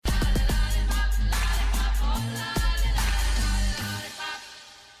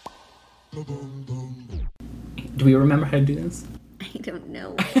Do we remember how to do this? I don't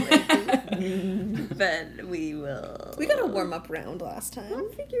know. But we will. We got a warm-up round last time. We'll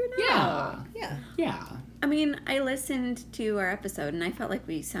figure it out. Yeah. I mean, I listened to our episode and I felt like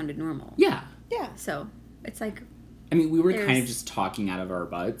we sounded normal. Yeah. So, it's like... I mean, we were kind of just talking out of our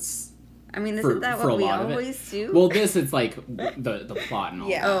butts. I mean, isn't that what we always do? Well, this is like the plot and all.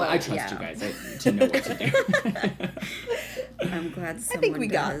 Yeah. But I trust you guys to know what to do. I'm glad someone I think we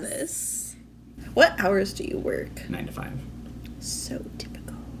got this. What hours do you work? 9 to 5. So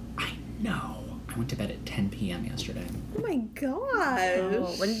typical. I know. I went to bed at 10 p.m. yesterday. Oh my gosh.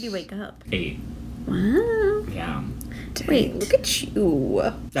 Oh, when did you wake up? 8. Wow. Yeah. Wait, look at you.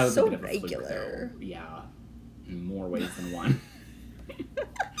 That was so a bit of a fluke, regular. though. Yeah. In more ways than one.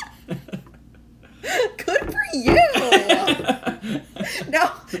 Good for you. now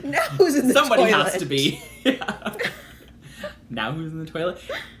who's in the Somebody toilet? has to be. Yeah. Now who's in the toilet?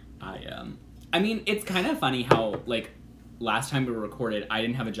 I am. I mean, it's kind of funny how, like, last time we recorded, I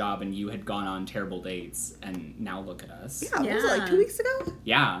didn't have a job and you had gone on terrible dates, and now look at us. Yeah, what was it, like 2 weeks ago?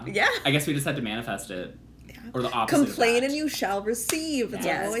 Yeah. Yeah. I guess we just had to manifest it. Yeah. Or the opposite Complain of that. and you shall receive. That's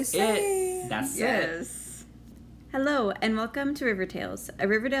what I always say. That's it. Yes. Hello, and welcome to River Tales, a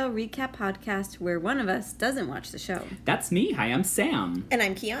Riverdale recap podcast where one of us doesn't watch the show. That's me. Hi, I'm Sam. And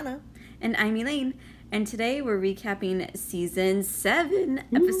I'm Kiana. And I'm Elaine. And today we're recapping Season 7,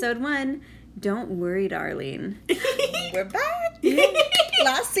 Episode 1, Don't Worry, Darling. We're back.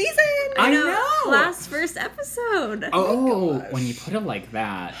 Last season. I know. Last first episode. Oh, gosh. when you put it like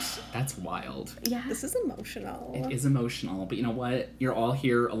that, that's wild. Yeah. This is emotional. It is emotional, but you know what? You're all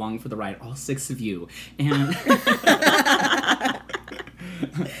here along for the ride, all 6 of you. And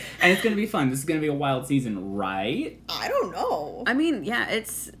and it's going to be fun. This is going to be a wild season, right? I don't know. I mean, yeah,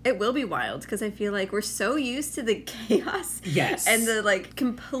 it will be wild because I feel like we're so used to the chaos. Yes. And the, like,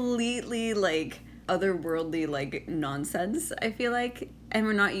 completely, like, otherworldly, like, nonsense, I feel like. And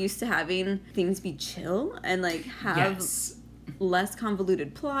we're not used to having things be chill and, like, have less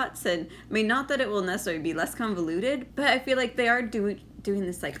convoluted plots. And, I mean, not that it will necessarily be less convoluted, but I feel like they are doing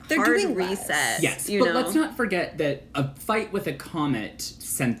this, like, They're hard doing reset. less. Yes, you but know? let's not forget that a fight with a comet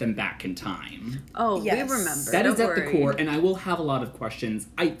sent them back in time. Oh, Yes. we remember. That is Don't at the worry. core, and I will have a lot of questions,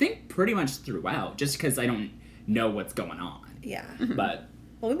 I think pretty much throughout, just because I don't know what's going on. Yeah. But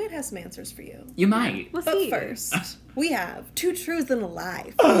Well, we might have some answers for you. you might. We'll But see. first, we have 2 truths and a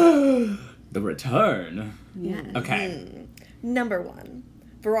lie. The return. Yeah. Okay. Number 1.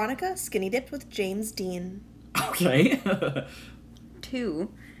 Veronica skinny dipped with James Dean. Okay.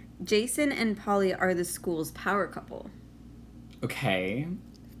 2. Jason and Polly are the school's power couple. Okay.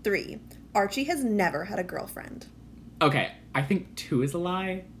 3. Archie has never had a girlfriend. Okay. I think 2 is a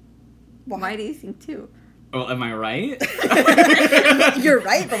lie. Why do you think 2? Well, am I right? You're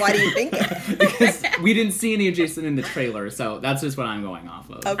right, but why do you think it? Because we didn't see any of Jason in the trailer, so that's just what I'm going off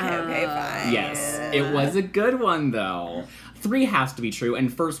of. Okay, fine. Yes. It was a good one, though. 3 has to be true,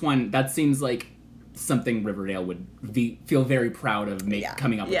 and first one, that seems like something Riverdale would feel very proud of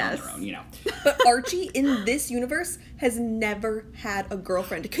coming up with on their own, you know. But Archie, in this universe, has never had a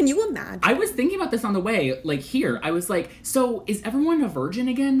girlfriend. Can you imagine? I was thinking about this on the way, like, here. I was like, so is everyone a virgin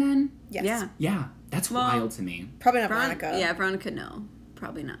again, then? Yes. Yeah. Yeah. That's wild to me. Probably not Veronica. Yeah, Veronica, no.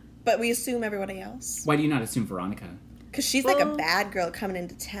 Probably not. But we assume everybody else. Why do you not assume Veronica? Because she's like a bad girl coming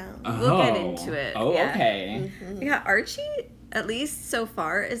into town. We'll get into it. Oh, yeah. okay. Yeah, Archie, at least so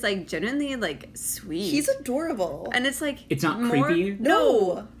far, is, like, genuinely, like, sweet. He's adorable. And it's, like... It's not more, creepy?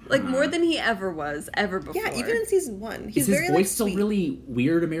 No. Like, more than he ever was, ever before. Yeah, even in season 1. He's Is his very, voice like, still sweet. really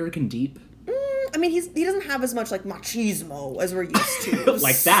weird American deep? I mean, he doesn't have as much, like, machismo as we're used to.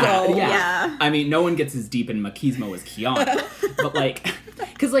 Like that, so- Yeah. I mean, no one gets as deep in machismo as Kiana. But, like,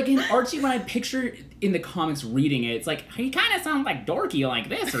 because, like, in Archie, when I picture in the comics reading it, it's like, he kind of sounds like dorky like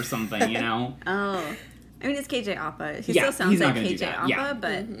this or something, you know? Oh. I mean, it's KJ Appa. He Yeah, still sounds he's like not gonna do KJ that. Appa,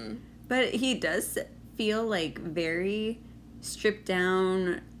 Yeah. but he does feel, like, very stripped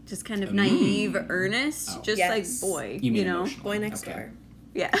down, just kind of naive, earnest, Oh. just Yes. like boy, You mean know? emotional. Boy next Okay. door.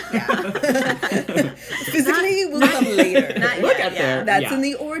 Yeah. Physically, will come later. Not Look yet, at there. That's Yeah. in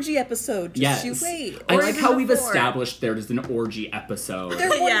the orgy episode. Just you Yes. wait. I Or like even how we've before. established there's an orgy episode.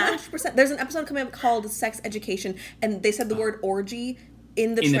 There Yeah. 100%. There's an episode coming up called Sex Education, and they said the word orgy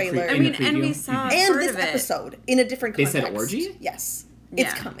in the In the trailer. I in mean, the and we preview. saw and part this of it. episode in a different They context. said orgy? Yes. It's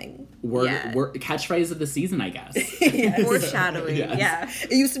Yeah. coming. Word, Yeah. catchphrase of the season, I guess. Yes. Foreshadowing, Yes. yeah.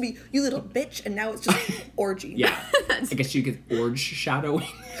 It used to be, you little bitch, and now it's just orgy. Yeah. I guess you could orge shadowing.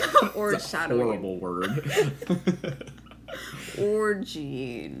 Or It's a shadowing. horrible word.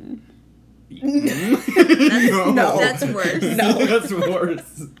 Orgine. No. That's worse. No. That's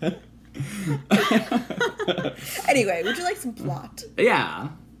worse. Anyway, would you like some plot? Yeah.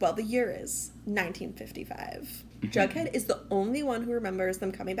 Well, the year is 1955. Jughead is the only one who remembers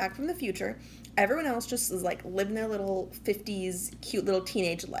them coming back from the future. Everyone else just is like living their little 50s cute little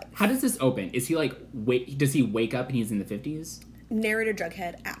teenage life. How does this open? Is he like, does he wake up and he's in the 50s? Narrator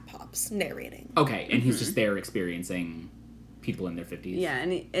Jughead at Pops narrating. Okay, and he's just there experiencing people in their 50s. Yeah,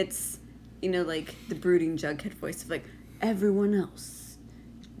 and it's, like the brooding Jughead voice of like, everyone else,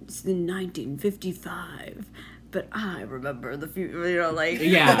 it's in 1955, but I remember the future, like...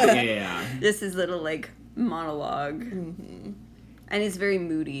 Yeah. This is little, like, monologue. Mm-hmm. And he's very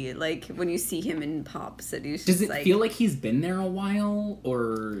moody, like, when you see him in Pops, and he's Does just it like... feel like he's been there a while,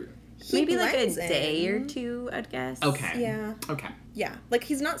 or... Maybe like a blends day in. or two, I'd guess. Okay. Yeah. Okay. Yeah, like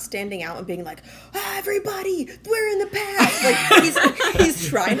he's not standing out and being like, everybody, we're in the past. Like he's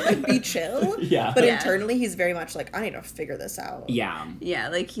trying to like be chill. Yeah. But Yeah. internally he's very much like, I need to figure this out. Yeah. Yeah,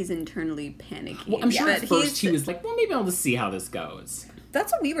 like he's internally panicking. Well, I'm sure but at first he was like, well, maybe I'll just see how this goes. That's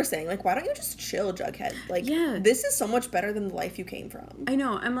what we were saying. Like, why don't you just chill, Jughead? Like, Yeah. this is so much better than the life you came from. I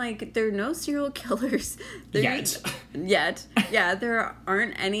know. I'm like, there are no serial killers. Yet. Yeah, there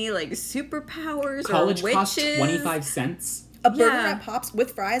aren't any, like, superpowers College or witches. cost 25 cents. A burger Yeah. at Pops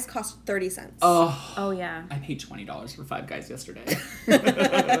with fries cost 30 cents. Oh. Oh, yeah. I paid $20 for Five Guys yesterday.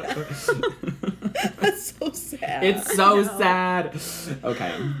 That's so sad. It's so sad.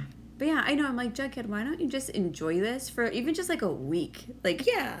 Okay. But yeah, I know. I'm like, Jughead, why don't you just enjoy this for even just like a week? Like,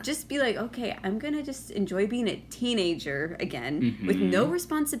 Yeah. just be like, okay, I'm going to just enjoy being a teenager again with no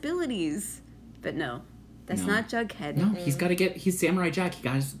responsibilities. But no, that's No. not Jughead. No, he's Samurai Jack. He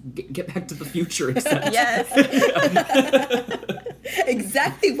gotta get back to the future. Except. Yes.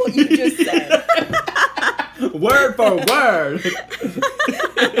 Exactly what you just said. Word for word.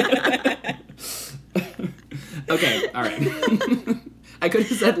 Okay, all right. I could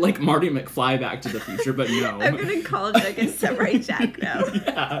have said like Marty McFly Back to the Future, but no. I'm going to call Jughead Samurai Jack now.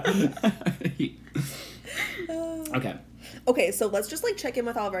 Okay. Okay, so let's just like check in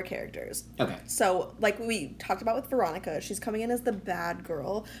with all of our characters. Okay. So, like we talked about with Veronica, she's coming in as the bad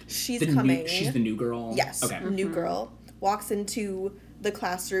girl. She's She's the new girl? Yes, Okay. new girl. Walks into the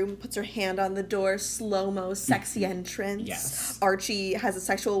classroom, puts her hand on the door, slow-mo, sexy entrance. Yes. Archie has a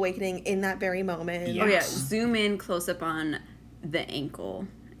sexual awakening in that very moment. Yeah. Oh, yeah. Zoom in close up on the ankle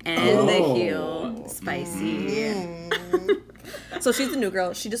and the heel. Spicy. So she's the new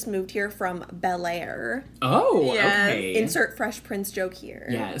girl. She just moved here from Bel Air. Oh, Yes. okay. Insert Fresh Prince joke here.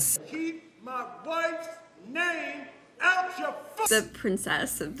 Yes. Keep my wife's name out your The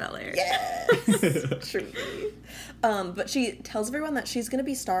princess of Bel Air. Yes, truly. But she tells everyone that she's going to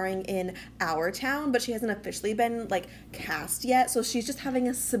be starring in Our Town, but she hasn't officially been, like, cast yet. So she's just having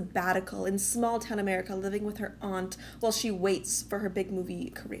a sabbatical in small town America, living with her aunt while she waits for her big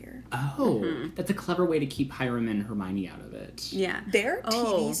movie career. Oh, that's a clever way to keep Hiram and Hermione out of it. Yeah. They're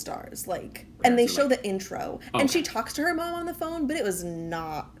TV stars, like, and they show the intro. And she talks to her mom on the phone, but it was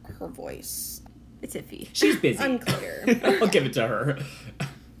not her voice. It's iffy. She's busy. Unclear. I'll give it to her.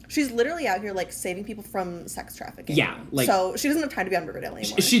 She's literally out here, like, saving people from sex trafficking. Yeah, like- so she doesn't have time to be on Riverdale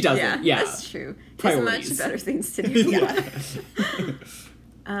anymore. She doesn't. Yeah. That's true. Priorities. There's much better things to do. Yeah.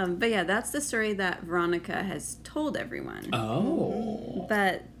 But yeah, that's the story that Veronica has told everyone. Oh.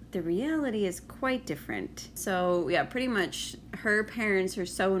 But the reality is quite different. So yeah, pretty much her parents are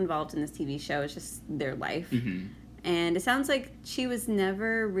so involved in this TV show. It's just their life. Mm-hmm. And it sounds like she was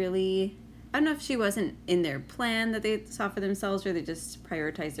never really... I don't know if she wasn't in their plan that they saw for themselves or they just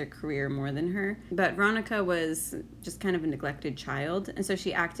prioritized their career more than her. But Veronica was just kind of a neglected child. And so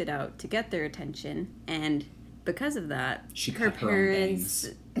she acted out to get their attention. And because of that, She her cut her own parents...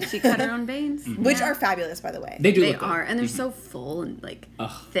 bangs. She cut her own bangs. Which are fabulous, by the way. They do They look good. are. And they're so full and like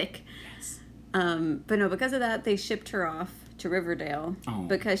thick. Yes. But no, because of that, they shipped her off to Riverdale Oh.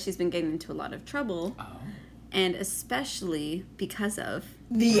 because she's been getting into a lot of trouble. Oh. And especially because of...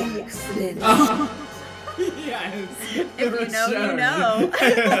 The accident. Yes. If you know, you know.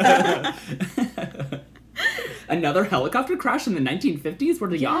 Another helicopter crash in the 1950s? What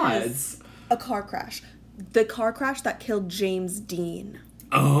are the odds? A car crash. The car crash that killed James Dean.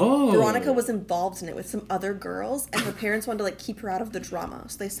 Oh. Veronica was involved in it with some other girls, and her parents wanted to, like, keep her out of the drama,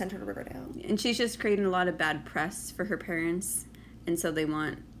 so they sent her to Riverdale. And she's just creating a lot of bad press for her parents. And so they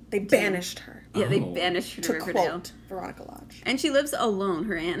want... They banished her. Yeah, they Oh. banished her to To Riverdale. quote Veronica Lodge. And she lives alone.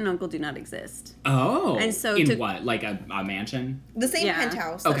 Her aunt and uncle do not exist. Oh. And so in to- what? Like a mansion? The same Yeah.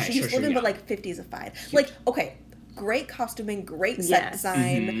 penthouse that Okay, she sure, used to live sure, in, but, yeah. like, 50s-ified. Like, okay, great costuming, great set Yes.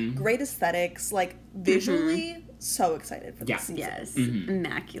 design, Mm-hmm. great aesthetics, like, visually, so excited for this season. Yes.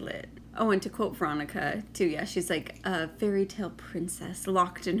 Immaculate. Oh, and to quote Veronica, too, yeah, she's like a fairy tale princess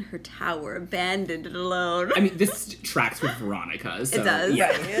locked in her tower, abandoned and alone. I mean, this tracks with Veronica. So, It does. Yeah.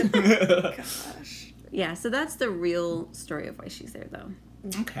 Right? Gosh. Yeah, so that's the real story of why she's there, though.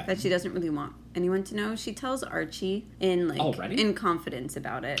 Okay. That she doesn't really want anyone to know. She tells Archie in Already? in confidence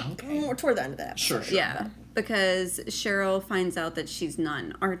about it. Okay. We're toward the end of that. Sure. Yeah, because Cheryl finds out that she's not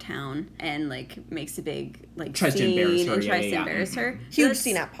in our town and makes a big Tries to scene embarrass her, and yeah, tries yeah, to embarrass her. Huge That's-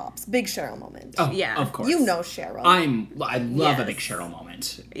 scene at Pops. Big Cheryl moment. Oh, Yeah. of course. You know Cheryl. I love a big Yes. Cheryl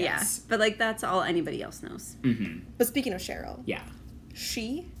moment. Yeah, Yes. but that's all anybody else knows. But speaking of Cheryl, Yeah.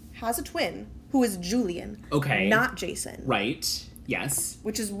 she has a twin who is Julian. Okay. Not Jason. Right. Yes.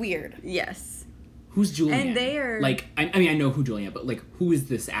 Which is weird. Yes. Who's Julian? And they are- I mean, I know who Julian, but who is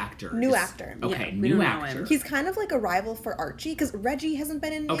this actor? New actor. Okay, Yeah, we new don't know actor. him. He's kind of like a rival for Archie because Reggie hasn't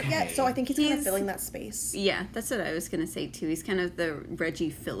been in it Okay. yet, so I think he's kind of He's- filling that space. Yeah, that's what I was gonna say too. He's kind of the Reggie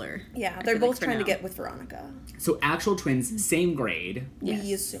filler. Yeah, I they're feel both for trying to now. get with Veronica. So actual twins, same grade. Yes.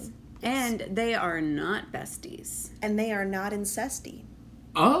 We assume. And they are not besties. And they are not incesty.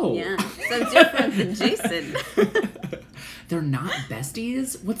 Oh. Yeah, so different than Jason. They're not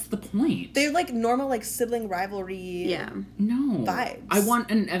besties? What's the point? They're like normal, like sibling rivalry. Yeah, No. Vibes. I want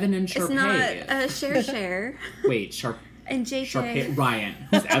an Evan and Sharpay. it's not share Wait, and JJ. Sharpay. Ryan.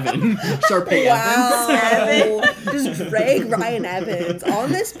 Who's Evan? Sharpay Wow. Evans. Just drag Ryan Evans on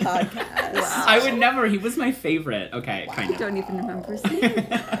this podcast. Wow. I would never. He was my favorite. Okay, kind of. Don't even remember his name.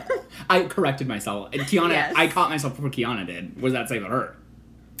 I corrected myself. And Kiana, Yes. I caught myself before Kiana did. What does that say about her?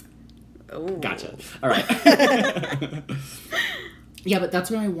 Oh, Gotcha. All right. Yeah, but that's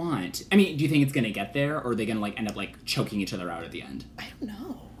what I want. I mean, do you think it's gonna get there, or are they gonna end up choking each other out at the end? I don't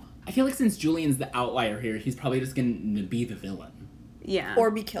know. I feel like since Julian's the outlier here, he's probably just gonna be the villain. Yeah. Or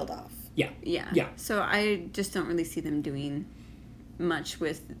be killed off. Yeah. yeah. Yeah. So I just don't really see them doing much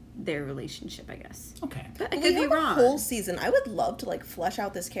with their relationship, I guess. Okay. But I We could be have wrong. a whole season. I would love to flesh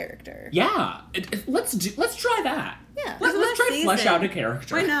out this character. Yeah. Let's try that. Yeah. Let's Last try to flesh season. out a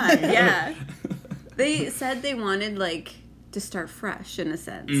character. Why not? Yeah. They said they wanted to start fresh in a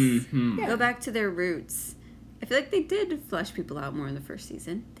sense. Mm-hmm. Yeah. Go back to their roots. I feel like they did flesh people out more in the first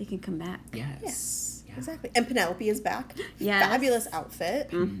season. They can come back. Yes. Yeah. Exactly. And Penelope is back. Yes. Fabulous outfit.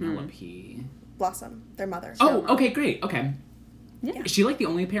 Penelope. Blossom, their mother. Oh, okay, great. Okay. Yeah. Is she the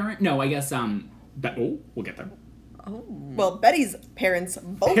only parent? No, I guess we'll get there. Oh. Well, Betty's parents,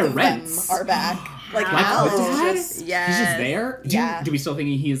 both Parents. of them, are back. Like Al what, is Dad? just. He's Yes. just there? Yeah. Do we still think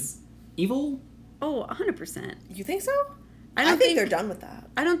he's evil? Oh, 100%. You think so? I I don't think think they're done with that.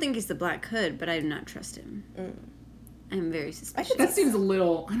 I don't think he's the Black Hood, but I do not trust him. I'm very suspicious. That seems a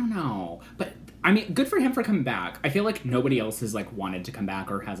little, I don't know. But, I mean, good for him for coming back. I feel like nobody else has, wanted to come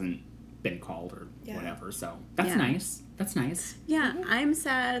back or hasn't been called or whatever. So, that's Yeah. nice. That's nice. Yeah, I'm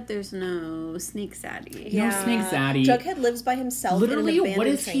sad there's no Snake Zaddy. No Snake Zaddy. Jughead lives by himself. Literally, in an what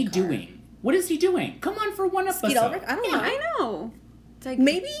abandoned is he train car. doing? What is he doing? Come on for one episode. Skeet Ulrich? I don't Yeah, know. I know. It's like,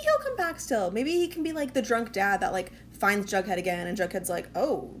 Maybe he'll come back still. Maybe he can be the drunk dad that finds Jughead again, and Jughead's like,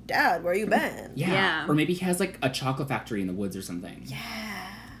 "Oh, Dad, where you been?" Yeah. Yeah. Or maybe he has a chocolate factory in the woods or something. Yeah.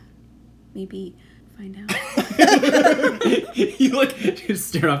 maybe find out. You just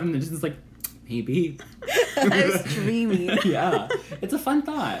stare off in the distance maybe. I was dreaming. Yeah. It's a fun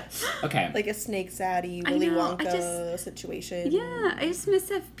thought. Okay. Like a Snake Zaddy, I Willy know, Wonka situation. Yeah, I just miss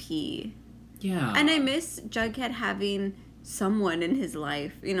FP. Yeah. And I miss Jughead having someone in his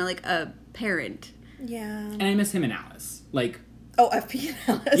life, a parent. Yeah. And I miss him and Alice. Oh, FP and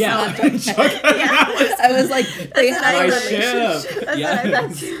Alice. Yeah. not Jughead. Yeah. I was like, they That's had what a I My relationship. ship. That's Yeah. what I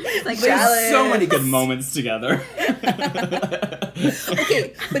thought too. It's like, There's so Jealous. many good moments together.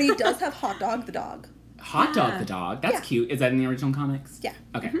 Okay, but he does have Hot Dog the dog. Hot Dog Yeah. the dog. That's Yeah. cute. Is that in the original comics? Yeah.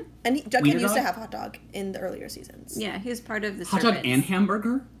 Okay. And Jughead Wiener used to dog? have Hot Dog in the earlier seasons. yeah, he was part of the Hot Dog servants. and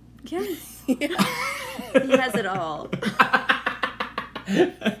hamburger? Yes. Yeah. He has it all.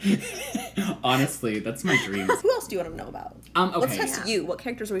 Honestly, that's my dreams. Who else do you want to know about? Okay. Let's test you. What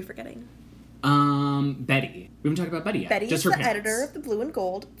characters are we forgetting? Betty. We haven't talked about Betty yet. Betty Just is her the parents. editor of the Blue and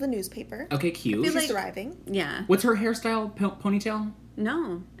Gold, the newspaper. Okay, cute. She's like- thriving. Yeah. What's her hairstyle? Ponytail?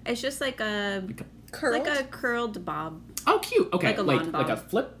 No. It's just like a Curled. like a curled bob. Oh, cute. Okay, Like a lawn like a bob.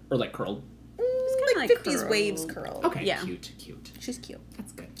 flip or curled. kinda like like 50s waves curled. curl. Okay, Yeah. cute. She's cute.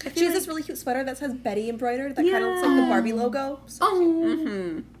 That's good. She has this really cute sweater that says Betty embroidered that kind of looks like Yeah. the Barbie logo. So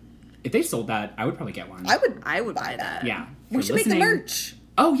Oh. If they sold that, I would probably get one. I would buy that. Yeah. We If should you're make the listening- merch.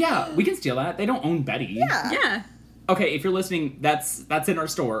 Oh yeah, we can steal that. They don't own Betty. Yeah. Yeah. Okay, if you're listening, that's in our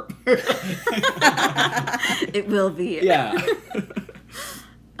store. It will be. Yeah.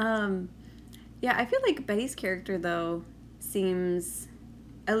 Yeah, I feel like Betty's character, though, seems,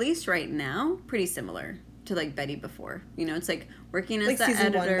 at least right now, pretty similar to, like, Betty before. You know, it's like working as Like the season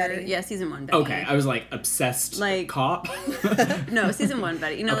editor. 1 Betty. Yeah, season 1 Betty. Okay, I was like obsessed Like- cop. No, season 1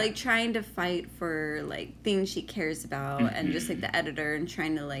 Betty. You know, Okay. like trying to fight for, like, things she cares about and just, like, the editor and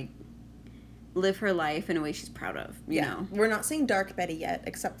trying to, like, live her life in a way she's proud of, you know? We're not seeing Dark Betty yet,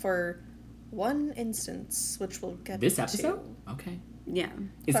 except for one instance, which we'll get This to. episode? Okay. Yeah.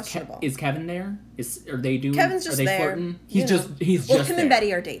 Questionable. Is Kevin there? Are they doing? Kevin's just are they there. flirting? you know. He's well, just him there. and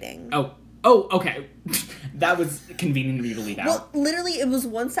Betty are dating. Oh, okay. That was convenient of you to leave out. Well, literally, it was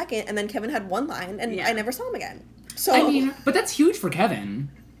 1 second, and then Kevin had one line, and Yeah. I never saw him again. So I mean, but that's huge for Kevin.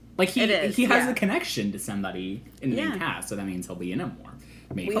 Like It is, he has yeah. a connection to somebody in the main Yeah. cast, so that means he'll be in it more.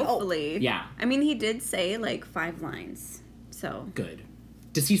 Maybe. We hope. Hopefully. Yeah. I mean, he did say, like, 5 lines. So, Good.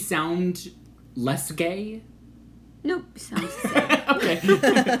 Does he sound less gay? nope. Sounds the same.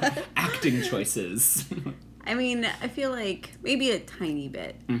 Okay. Acting choices. I mean, I feel like maybe a tiny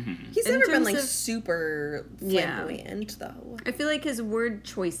bit. he's in never been terms like of- super Yeah. flamboyant, though. I feel like his word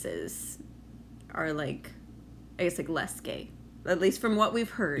choices are, like, I guess, like, less gay. At least from what we've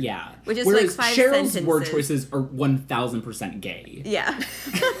heard. Yeah. Which is, Whereas like, 5 Cheryl's sentences. word choices are 1000% gay. Yeah.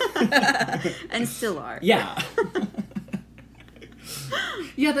 And still are. Yeah.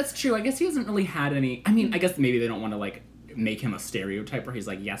 Yeah, that's true. I guess he hasn't really had any. I mean, I guess maybe they don't want to, like, make him a stereotype where he's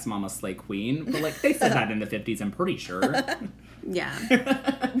like, yes, mama, slay queen. But, like, they said that in the 50s, I'm pretty sure. Yeah.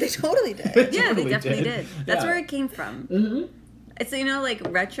 They totally did. Yeah, Totally they definitely did. That's Yeah. where it came from. Mm-hmm. It's, you know, like,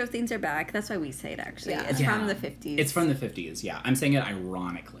 retro things are back. That's why we say it, actually. Yeah. It's Yeah. from the 50s. It's from the 50s, yeah. I'm saying it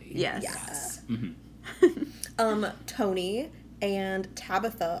ironically. Yes. Yes. Mm-hmm. Tony and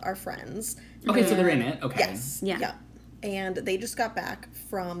Tabitha are friends. Okay, so they're in it. Okay. Yes. Yeah. And they just got back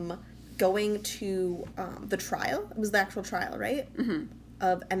from going to the trial. It was the actual trial, right? Mm-hmm.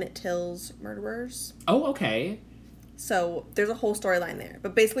 Of Emmett Till's murderers. Oh, okay. So there's a whole storyline there.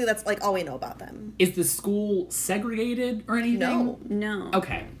 But basically, that's like all we know about them. Is the school segregated or anything? No. No.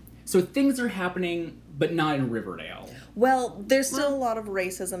 Okay. So things are happening, but not in Riverdale. Well, there's still a lot of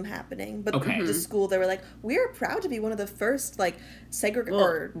racism happening. But Okay. the school, they were like, we're proud to be one of the first, like,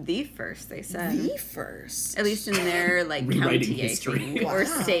 Well, the first, they said. the first. At least in their, like, Rewriting county, history. I think, or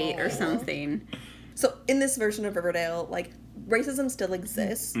Wow. state or something. So in this version of Riverdale, like, racism still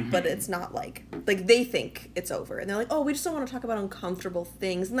exists, but it's not like they think it's over. And they're like, oh, we just don't want to talk about uncomfortable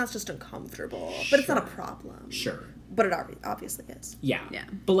things, and that's just uncomfortable. But it's not a problem. Sure. But it obviously is. Yeah. Yeah.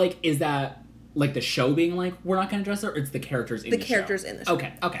 But, like, is that, like, the show being like, we're not going to address it, or it's the characters in the show? The characters in the show.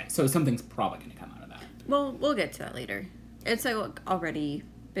 Okay. So something's probably going to come out of that. Well, we'll get to that later. It's, like, already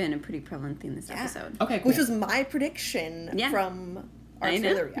been a pretty prevalent thing this episode. Okay, cool. Which was my prediction Yeah. from our I know.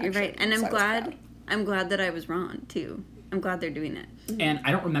 trailer reaction. You're right. And so I was proud. I'm glad that I was wrong, too. I'm glad they're doing it. And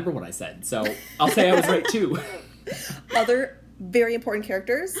I don't remember what I said, so I'll say I was right, too. Other very important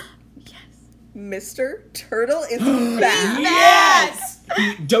characters. Yes. Mr. Turtle is back. Yes!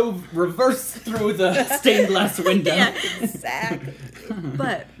 He dove reverse through the stained glass window. Yeah. Exactly.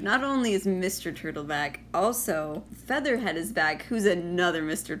 But not only is Mr. Turtle back, also Featherhead is back, who's another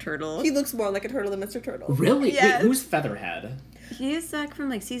Mr. Turtle. He looks more like a turtle than Mr. Turtle. Really? Yes. Wait, who's Featherhead? He is back from,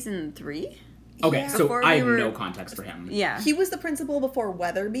 like, season 3? Okay, Yeah. so Before I we have were- no context for him. Yeah. He was the principal before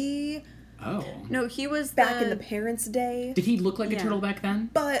Weatherby, Oh. No, he was back in the Parents' Day. Did he look like a Yeah. turtle back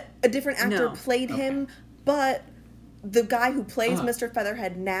then? But a different actor No. played Okay. him. But the guy who plays Ah. Mr.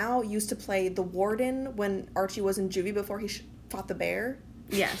 Featherhead now used to play the warden when Archie was in juvie before he fought the bear.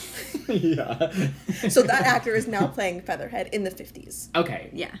 Yes. Yeah. So that actor is now playing Featherhead in the 50s. Okay.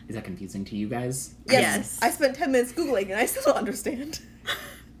 Yeah. Is that confusing to you guys? Yes. I spent 10 minutes Googling and I still don't understand.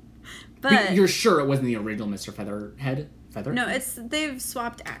 But You're sure it wasn't the original Mr. Featherhead? no, they've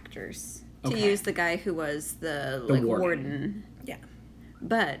swapped actors to Okay. use the guy who was the The like warden. warden. Yeah.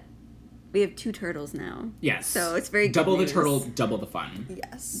 But we have 2 turtles now. Yes. So it's very good double the news. turtle, double the fun.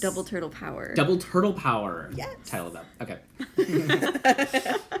 Yes. Double turtle power. Double turtle power. Yes. Title of that. Okay.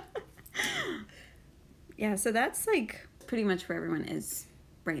 Yeah, so that's like pretty much where everyone is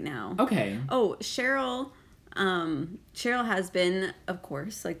right now. Okay. Oh, Cheryl has been, of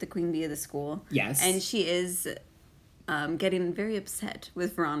course, like the queen bee of the school. Yes. And she is getting very upset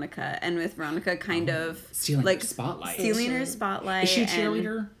with Veronica, and with Veronica kind of Stealing like her spotlight. stealing her spotlight. Is she a and-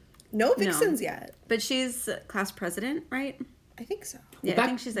 cheerleader? No Vixens yet. But she's class president, right? I think so. Yeah, back, I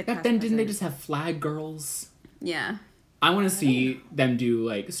think she's like back class then, didn't they president. just have flag girls? Yeah. I want to see them do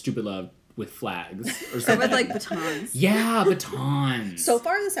like Stupid Love with flags or Or something. with like batons. Yeah, batons. So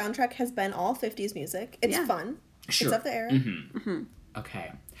far, the soundtrack has been all 50s music. It's Yeah. fun. Sure. It's of the era.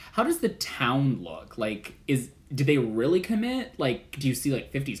 Okay. How does the town look? Like, is do they really commit? Like, do you see,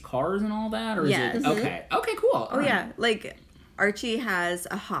 like, 50s cars and all that? Or is Yes. it... Okay. Okay, cool. Oh, yeah. Like, Archie has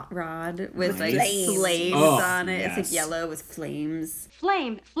a hot rod with, like, Flames. flames Oh, on it. yes. It's, like, yellow with flames.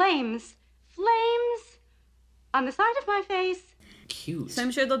 Flames on the side of my face. Cute. So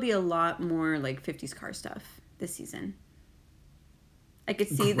I'm sure there'll be a lot more, like, 50s car stuff this season. I could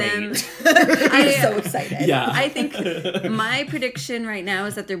see them... I'm so excited. Yeah. I think my prediction right now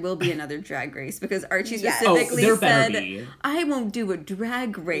is that there will be another drag race because Archie Yes. specifically there better said, be. I won't do a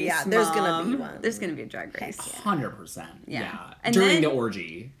drag race, Yeah, there's gonna be Mom." one. There's going to be a drag race. 100%. Yeah. And During then- the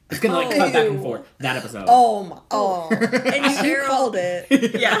orgy. It's going to, like, cut back and forth. That episode. Oh my. Oh. And You Cheryl... called it.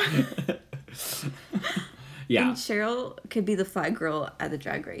 Yeah. Yeah. And Cheryl could be the flag girl at the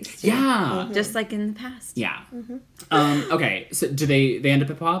drag race. too. Yeah. Just like in the past. Yeah. Okay, so do they end up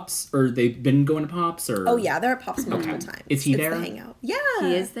at Pops? Or they've been going to Pops? Or... Oh yeah, they're at Pops multiple Okay. times. Is he It's there? the hangout. Yeah.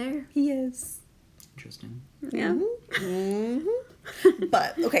 He is there. He is. Interesting. Yeah.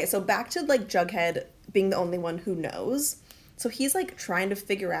 But okay, so back to like Jughead being the only one who knows. So he's like trying to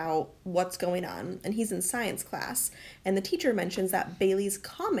figure out what's going on, and he's in science class, and the teacher mentions that Bailey's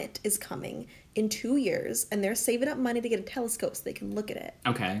comet is coming in 2 years, and they're saving up money to get a telescope so they can look at it.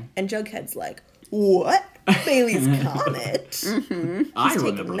 Okay. And Jughead's like, "What? Bailey's comet?" I taking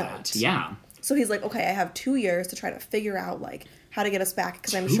remember that. note. Yeah. So he's like, "Okay, I have 2 years to try to figure out like how to get us back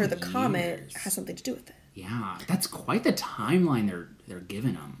because I'm 2 sure the comet years. has something to do with it." Yeah. That's quite the timeline they're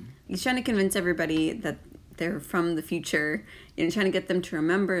giving them. He's trying to convince everybody that they're from the future, trying to get them to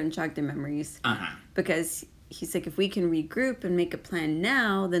remember and jog their memories. Uh-huh. Because he's like, if we can regroup and make a plan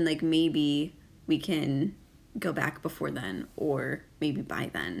now, then like maybe we can go back before then, or maybe by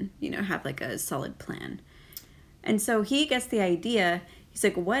then, have like a solid plan. And so he gets the idea. He's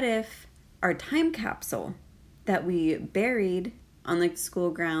like, what if our time capsule that we buried on like the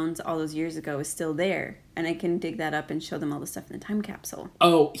school grounds all those years ago is still there, and I can dig that up and show them all the stuff in the time capsule.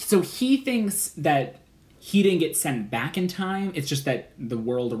 Oh, so he thinks that he didn't get sent back in time. It's just that the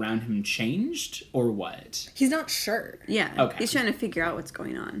world around him changed, or what? He's not sure. Yeah. Okay. He's trying to figure out what's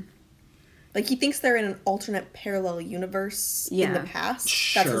going on. Like, he thinks they're in an alternate parallel universe in the Yeah.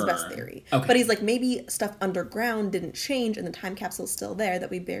 past. That's his best Sure. theory. Okay. But he's like, maybe stuff underground didn't change and the time capsule's still there that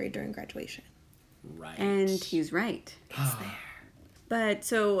we buried during graduation. Right. And he's right. It's there. But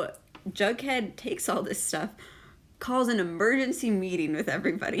so Jughead takes all this stuff, calls an emergency meeting with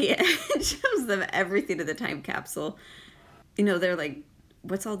everybody, and shows them everything in the time capsule. They're like,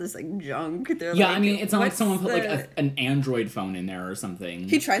 what's all this like junk? They're Yeah, like, I mean, it's not like "What's someone put like the-" an Android phone in there or something.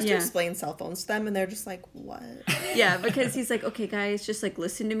 He tries to Yeah. explain cell phones to them and they're just like, what? Yeah, because he's like, okay, guys, just like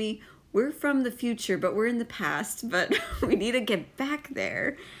listen to me. We're from the future, but we're in the past, but we need to get back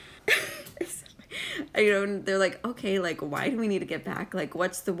there. And they're like, okay, like, why do we need to get back? Like,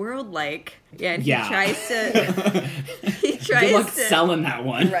 what's the world like? Yeah, and Yeah. he tries to. He tries Good luck to. selling that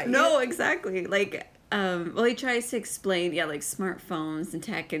one. Right. No, exactly. Like, he tries to explain, like smartphones and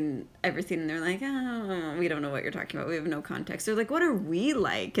tech and everything, and they're like, oh, we don't know what you're talking about. We have no context. They're like, what are we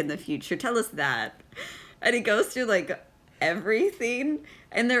like in the future? Tell us that. And he goes through like everything,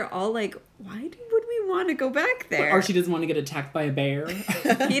 and they're all like, why would we want to go back But there? Archie doesn't want to get attacked by a bear.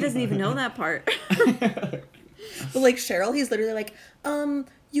 He doesn't even know that part. But like Cheryl, he's literally like,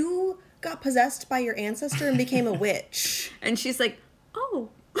 you got possessed by your ancestor and became a witch. And she's like, oh.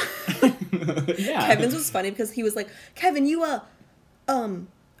 Yeah. Kevin's was funny because he was like, Kevin, you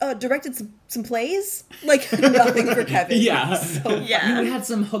directed some plays? Like, nothing for Kevin. Yeah. So Yeah. You had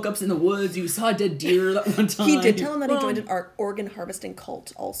some hookups in the woods. You saw a dead deer that one time. he did tell him that Well- he joined an organ harvesting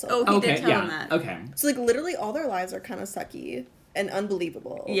cult also. Oh, he Okay, did tell yeah. him that. Okay. So like literally all their lives are kind of sucky and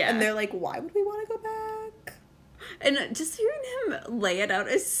unbelievable. Yeah. And they're like, why would we want to go back? And just hearing him lay it out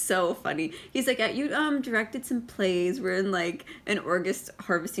is so funny. He's like, you directed some plays. We're in like an organ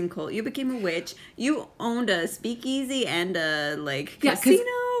harvesting cult. You became a witch. You owned a speakeasy and a like Yeah, 'cause casino.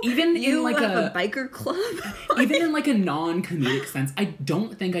 even in, you like, have a- a biker club. Even in like a non-comedic sense, I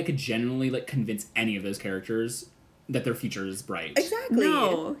don't think I could genuinely like convince any of those characters that their future is bright. Exactly.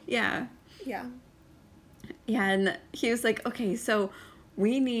 No, yeah. Yeah. Yeah, and he was like, okay, so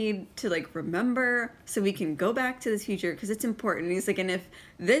we need to like remember so we can go back to this future because it's important. And he's like, and if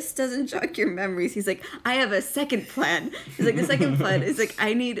this doesn't jog your memories, he's like, I have a second plan. He's like, the second plan is like,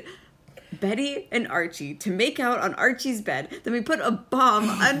 I need Betty and Archie to make out on Archie's bed. Then we put a bomb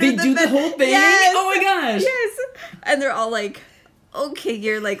under They the do bed. the whole thing? Yes! Oh my gosh! Yes! And they're all like, okay,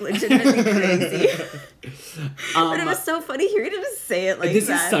 you're like legitimately crazy. But it was so funny hearing him say it like This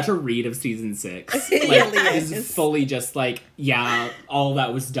that. is such a read of season 6. It Like, really it's is. fully just like, yeah, all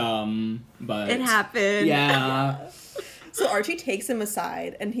that was dumb, but It happened. Yeah. So Archie takes him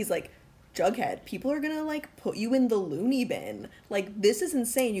aside and he's like, Jughead, people are gonna, like, put you in the loony bin. Like, this is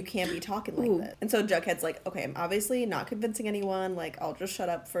insane. You can't be talking like this. And so Jughead's like, okay, I'm obviously not convincing anyone. Like, I'll just shut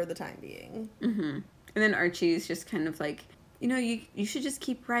up for the time being. Mm-hmm. And then Archie's just kind of like, you know, you should just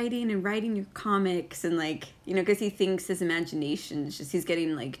keep writing and writing your comics. And, like, you know, because he thinks his imagination's just, he's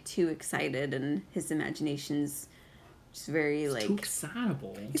getting, like, too excited. And his imagination's just very, like... Too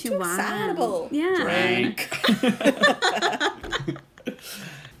excitable. Too excitable. Yeah. Drink.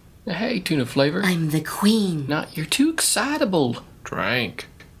 Hey, tuna flavor. I'm the queen. Not, you're too excitable. Drank.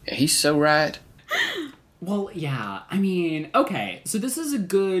 Yeah, he's so right. Well, yeah, I mean, okay, so this is a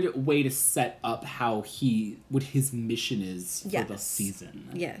good way to set up what his mission is for the season.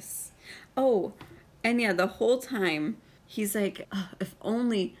 Yes. Oh, and yeah, the whole time, he's like, oh, if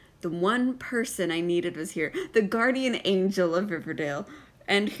only the one person I needed was here. The guardian angel of Riverdale.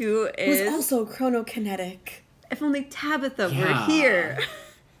 And who's also chronokinetic. If only Tabitha were Yeah. here.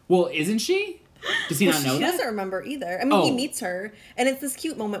 Well, isn't she? Does he not know She that? doesn't remember either. I mean, he meets her, and it's this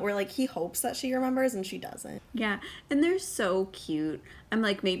cute moment where, like, he hopes that she remembers, and she doesn't. Yeah, and they're so cute. I'm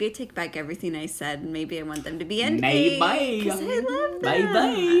like, maybe I take back everything I said, and maybe I want them to be endgame. Maybe. Because I love them.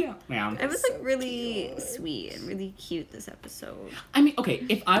 Bye-bye. Yeah. It was, like, really sweet and really cute this episode. I mean, okay,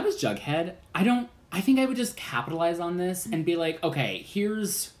 if I was Jughead, I think I would just capitalize on this and be like, okay,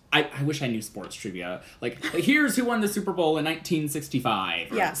 here's... I wish I knew sports trivia. Like, here's who won the Super Bowl in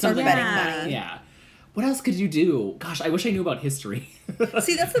 1965. Yeah, start betting money. Yeah. What else could you do? Gosh, I wish I knew about history.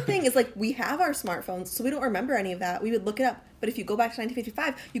 See, that's the thing, is, like, we have our smartphones, so we don't remember any of that. We would look it up. But if you go back to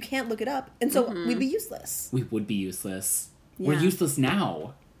 1955, you can't look it up. And so we'd be useless. We would be useless. Yeah. We're useless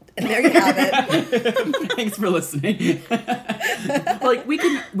now. And there you have it. Thanks for listening. Like,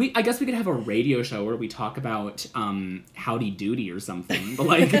 I guess we could have a radio show where we talk about Howdy Doody or something. But,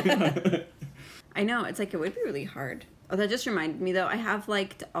 like... I know, it's like, it would be really hard. Oh, that just reminded me, though, I have,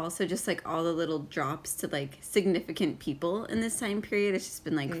 like, also just, like, all the little drops to, like, significant people in this time period. It's just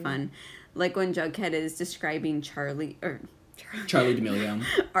been, like, fun. Like, when Jughead is describing Charlie D'Amelio.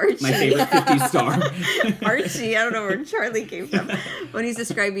 Archie. My favorite 50s star. Archie, I don't know where Charlie came from. When he's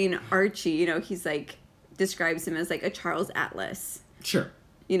describing Archie, you know, he's, like, describes him as, like, a Charles Atlas. Sure.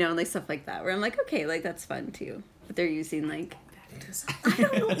 You know, like, stuff like that. Where I'm like, okay, like, that's fun, too. But they're using, like... I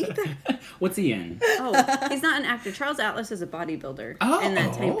don't know either. What's he in? Oh, he's not an actor. Charles Atlas is a bodybuilder in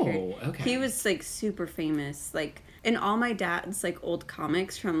that time period. Okay. He was, like, super famous. Like, in all my dad's, like, old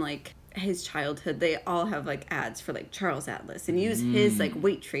comics from, like, his childhood, they all have, like, ads for, like, Charles Atlas and use his, like,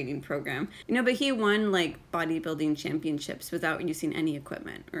 weight training program. You know, but he won, like, bodybuilding championships without using any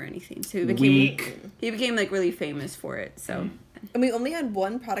equipment or anything. So he became, like, really famous for it, so. And we only had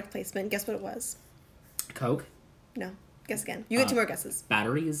one product placement. Guess what it was? Coke? No. Guess again. You get 2 more guesses.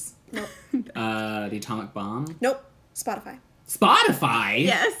 Batteries? Nope. The atomic bomb? Nope. Spotify. Spotify?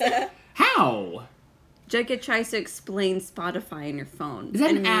 Yes. How? Jughead tries to explain Spotify in your phone. Is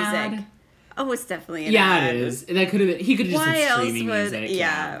that and an music. ad? Oh, it's definitely an ad. Yeah, it is. That could have been. He could have just Why been else streaming would... music.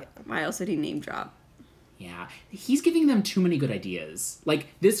 Yeah. Why else would he name drop? Yeah. He's giving them too many good ideas. Like,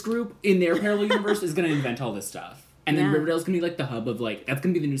 this group in their parallel universe is going to invent all this stuff. And then Riverdale's going to be like the hub of, like, that's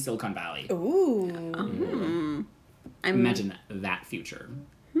going to be the new Silicon Valley. Ooh. Imagine that future.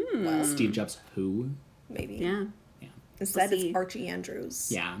 Well, Steve Jobs, who? maybe. Yeah. Instead, We'll see. it's Archie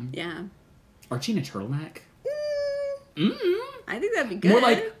Andrews. Yeah. Yeah. Archie in a turtleneck? I think that'd be good. More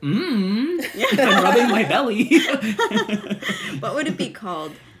like, I'm rubbing my belly. What would it be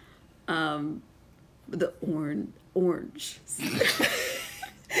called? The orange.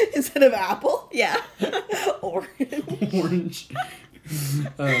 Instead of apple? Yeah. Orange.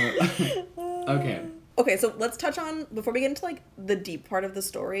 Okay. Okay, so let's touch on, before we get into, like, the deep part of the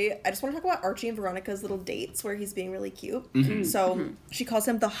story, I just want to talk about Archie and Veronica's little dates where he's being really cute. So she calls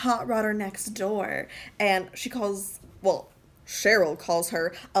him the hot rodder next door, and Cheryl calls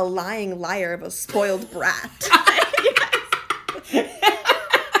her a lying liar of a spoiled brat.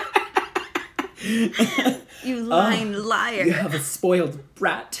 You lying liar. You have a spoiled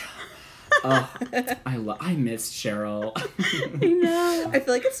brat. I miss Cheryl. I know. I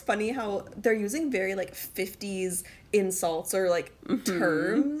feel like it's funny how they're using very, like, 50s insults or, like,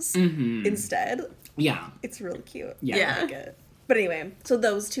 terms instead. Yeah. It's really cute. Yeah. I like it. But anyway, so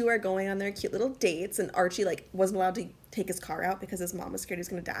those two are going on their cute little dates, and Archie, like, wasn't allowed to take his car out because his mom was scared he was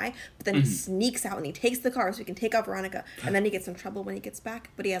going to die. But then he sneaks out and he takes the car so he can take out Veronica. And then he gets in trouble when he gets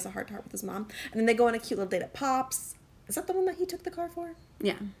back, but he has a heart to heart with his mom. And then they go on a cute little date at Pop's. Is that the one that he took the car for?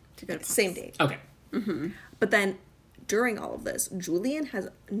 Yeah. To go to Same date. Okay. But then during all of this, Julian has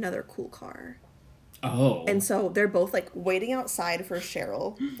another cool car. Oh. And so they're both like waiting outside for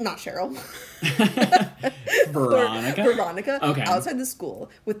not Cheryl. Veronica Okay. outside the school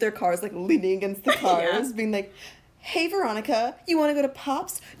with their cars like leaning against the cars, being like, "Hey Veronica, you want to go to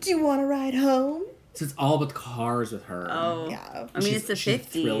Pops? Do you want to ride home?" So it's all about cars with her. Oh. Yeah. I mean, it's the she's 50s.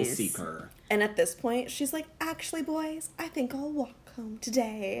 a thrill seeker. And at this point, she's like, "Actually, boys, I think I'll walk home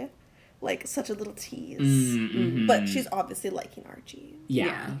today." Like, such a little tease. Mm-hmm. But she's obviously liking Archie.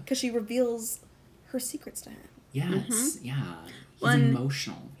 Yeah. Because she reveals her secrets to him. Yes. Yeah. He's Well,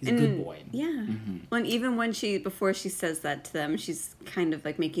 emotional. He's a good boy. Yeah. Well, and even when before she says that to them, she's kind of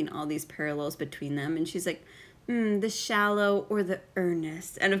like making all these parallels between them. And she's like, the shallow or the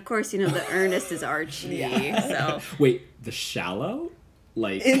earnest. And of course, the earnest is Archie. So. Wait, the shallow?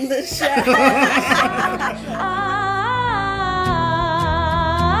 Like. In the shadow.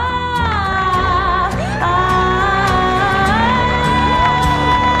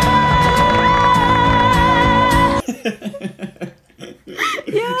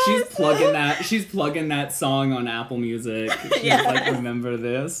 She's plugging that song on Apple Music. She's like, remember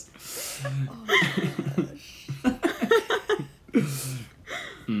this?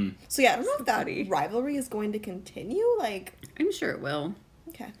 So yeah, I don't know if that rivalry is going to continue. Like, I'm sure it will.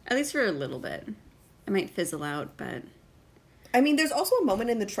 okay. At least for a little bit. It might fizzle out, but... I mean, there's also a moment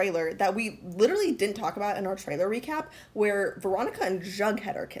in the trailer that we literally didn't talk about in our trailer recap where Veronica and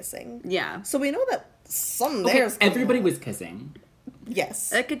Jughead are kissing. Yeah. So we know that Okay, there's... everybody was kissing.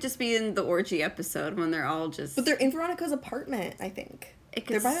 Yes. That could just be in the orgy episode when they're all just... But they're in Veronica's apartment, I think. It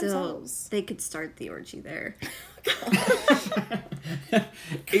could They're by still, themselves. They could start the orgy there.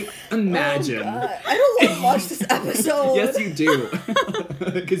 Imagine. I don't want to watch this episode. Yes, you do.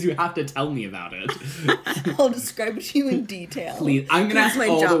 Because you have to tell me about it. I'll describe it to you in detail. Please. I'm going to ask my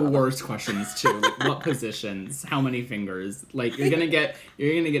all job. the worst questions, too. Like, what positions? How many fingers? Like, you're gonna get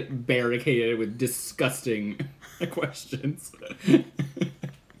barricaded with disgusting questions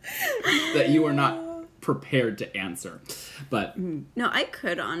that you are not prepared to answer. But... No, I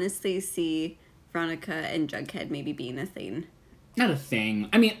could honestly see Veronica and Jughead maybe being a thing. Not a thing.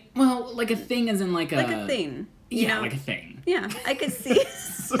 I mean, well, like a thing as in like a... Like a thing. You know? like a thing. Yeah, I could see.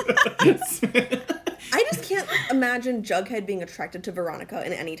 I just can't imagine Jughead being attracted to Veronica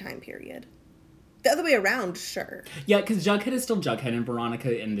in any time period. The other way around, sure. Yeah, because Jughead is still Jughead, and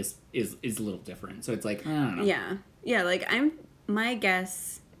Veronica in this is a little different. So it's like, I don't know. Yeah. Yeah, like my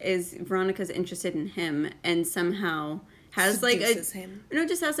guess is Veronica's interested in him and somehow has Seduces him.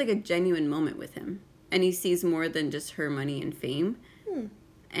 just has like a genuine moment with him. And he sees more than just her money and fame.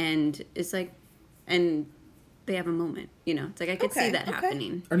 And it's like, and they have a moment, It's like I could see that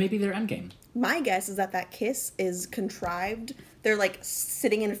happening. Or maybe they're endgame. My guess is that kiss is contrived. They're like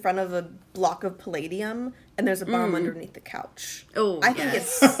sitting in front of a block of palladium and there's a bomb underneath the couch. Oh, I think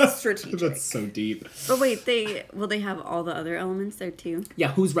it's strategic. That's so deep. But wait, they have all the other elements there too?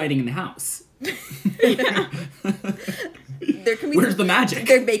 Yeah, who's writing in the house? There can be Where's the magic?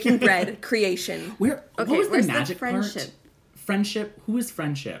 They're baking bread. Creation. What was where's the the magic friendship? part? Friendship? Who is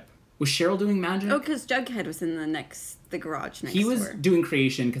friendship? Was Cheryl doing magic? Oh, because Jughead was in the garage next He was door. doing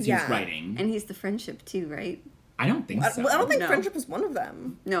creation because he was Yeah. writing. And he's the friendship too, right? I don't think so. I don't think No. friendship was one of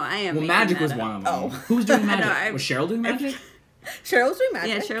them. No, I am. Well, making magic that was up. one of them. Oh. Who was doing magic? I- Was Cheryl doing magic? Cheryl was doing magic.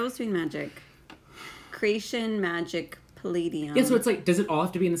 Yeah, Cheryl was doing magic. Creation, magic, palladium. Yeah, so it's like, does it all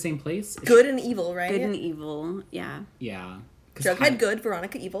have to be in the same place? Good and evil, right? good and evil. Yeah, Yeah. 'Cause Jughead good,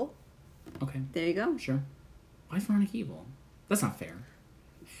 Veronica evil. Okay, there you go. sure. Why is Veronica evil? That's not fair.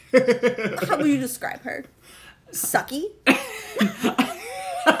 How would you describe her? Sucky?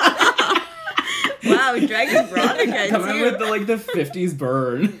 Wow, Dragon Veronica Coming too. with the 50s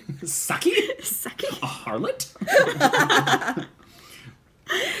burn. Sucky? Sucky. A harlot?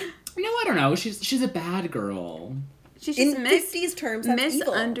 No, I don't know. She's a bad girl. She's In just 50s terms, that's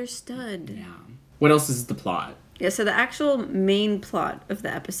evil. misunderstood. Yeah. What else is the plot? Yeah, so the actual main plot of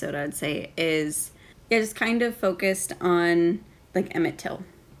the episode, I'd say, is just kind of focused on like Emmett Till.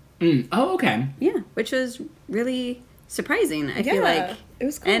 Oh, okay. Yeah, which was really surprising, I feel Yeah, like. it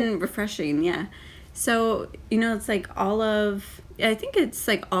was cool. And refreshing, yeah. So, it's like I think it's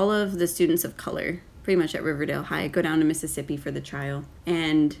like all of the students of color, pretty much at Riverdale High, go down to Mississippi for the trial.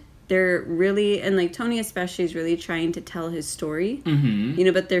 And they're really, and like Tony especially is really trying to tell his story,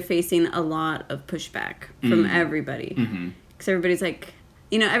 but they're facing a lot of pushback from everybody. Because everybody's like,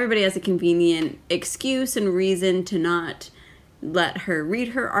 everybody has a convenient excuse and reason to not let her read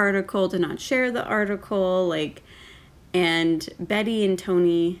her article, to not share the article, and Betty and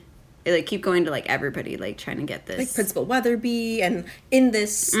Tony keep going to everybody trying to get this, Like Principal Weatherby, and in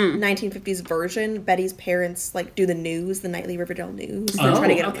this 1950s version, Betty's parents do the news, the nightly Riverdale news. They're trying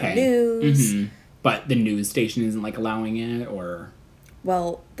to get on the news. But the news station isn't, like, allowing it, or...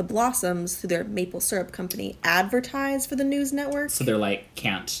 Well, the Blossoms, through their maple syrup company, advertise for the news network. So they're like,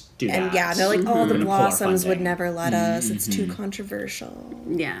 can't do that. And yeah, they're like, oh, We're the gonna pull our Blossoms would funding. never let us. It's too controversial.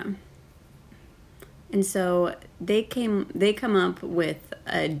 Yeah. And so they come up with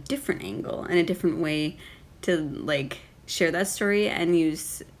a different angle and a different way to, like, share that story and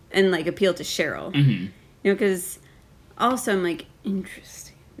use, and, like, appeal to Cheryl. You know, because also I'm like,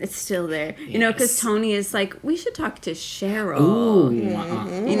 interesting. It's still there. You know, because Tony is like, we should talk to Cheryl. Ooh.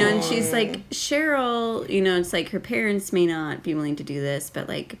 You know, and she's like, Cheryl, you know, it's like her parents may not be willing to do this, but,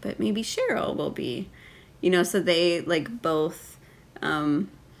 like, but maybe Cheryl will be. You know, so they, like, both,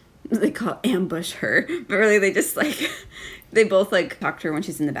 they call ambush her, but really they just, like, they both, like, talk to her when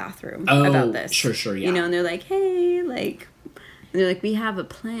she's in the bathroom about this. Sure, yeah. You know, and they're like, hey, like, and they're like, we have a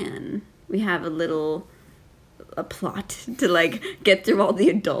plan. We have a plot to, like, get through all the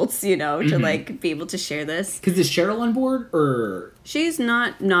adults, you know, to, like, be able to share this. Because is Cheryl on board, or... She's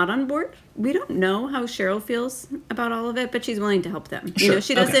not on board. We don't know how Cheryl feels about all of it, but she's willing to help them. You know,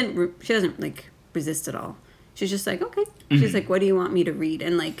 she doesn't, like, resist at all. She's just like, okay. She's like, what do you want me to read?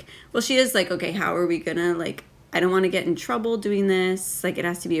 And, like, well, she is like, okay, how are we gonna, like, I don't want to get in trouble doing this. Like, it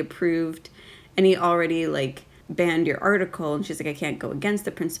has to be approved. And he already, like, banned your article. And she's like, I can't go against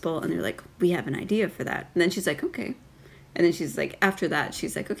the principal. And they're like, we have an idea for that. And then she's like, okay. And then she's like, after that,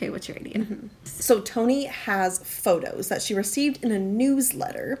 she's like, okay, what's your idea? So Tony has photos that she received in a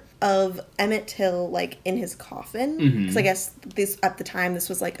newsletter of Emmett Till, like, in his coffin. Because I guess this, at the time, this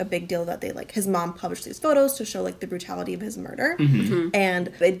was, like, a big deal that they, like, his mom published these photos to show, like, the brutality of his murder. And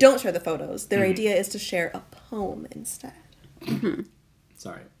they don't share the photos. Their idea is to share a poem instead.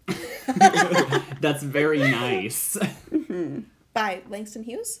 Sorry. That's very nice. By Langston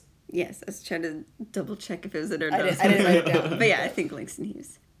Hughes? Yes, I was trying to double check if it was it or not. I didn't write it down. But yeah, I think Langston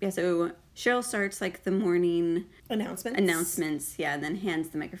Hughes. Yeah, so Cheryl starts, like, the morning announcements, yeah, and then hands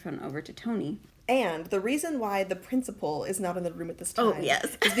the microphone over to Tony. And the reason why the principal is not in the room at this time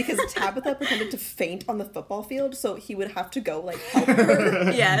yes. is because Tabitha pretended to faint on the football field, so he would have to go, like, help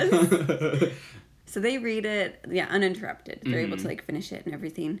her. Yes. So they read it, yeah, uninterrupted. They're able to, like, finish it and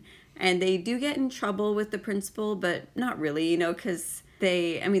everything. And they do get in trouble with the principal, but not really, you know, because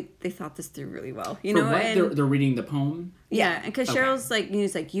they thought this through really well. You know, what? and They're reading the poem? yeah, because Cheryl's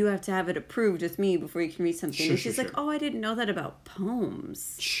like, you have to have it approved with me before you can read something. And she's like, oh, I didn't know that about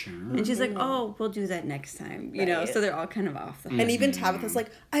poems. Sure. And she's like, oh, we'll do that next time. You know, so they're all kind of off the hook. And even Tabitha's like,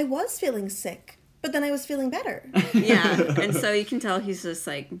 I was feeling sick, but then I was feeling better. Yeah, and so you can tell he's just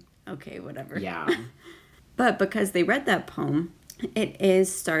like, okay, whatever. Yeah. But because they read that poem, it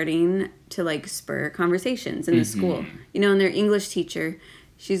is starting to, like, spur conversations in the school. You know, and their English teacher,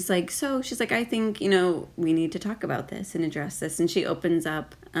 she's like, I think, you know, we need to talk about this and address this. And she opens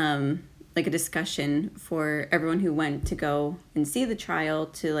up, like, a discussion for everyone who went to go and see the trial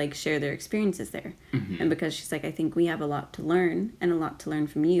to, like, share their experiences there. And because she's like, I think we have a lot to learn and a lot to learn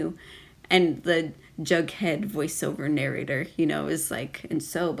from you. And the Jughead voiceover narrator, you know, is like, and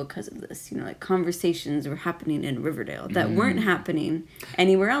so because of this, you know, like, conversations were happening in Riverdale that weren't happening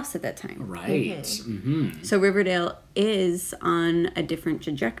anywhere else at that time. Right. So Riverdale is on a different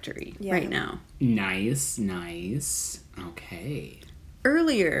trajectory right now. Nice. Okay.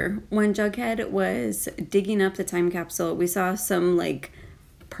 Earlier, when Jughead was digging up the time capsule, we saw some, like,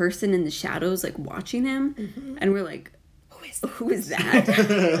 person in the shadows, like, watching him. And we're like, who is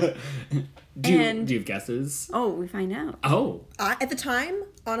that? Do you have guesses? Oh, we find out. Oh. At the time,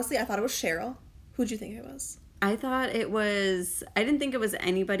 honestly, I thought it was Cheryl. Who'd you think it was? I didn't think it was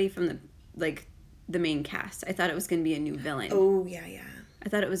anybody from the main cast. I thought it was going to be a new villain. Oh, yeah. I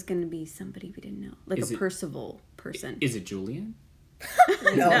thought it was going to be somebody we didn't know. Like Percival person. Is it Julian?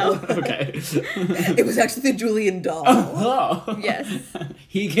 No. Okay. It was actually the Julian doll. Oh. Yes.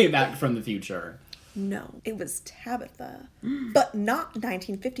 He came back from the future. No, it was Tabitha. But not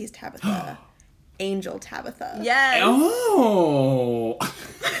 1950s Tabitha. Angel Tabitha. Yes. Oh.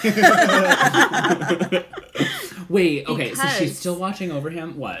 Wait, okay, so she's still watching over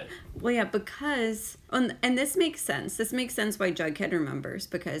him? What? Well, yeah, because... And this makes sense. This makes sense why Jughead remembers,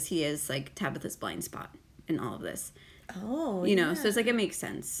 because he is, like, Tabitha's blind spot in all of this. Oh, you know, so it's like, it makes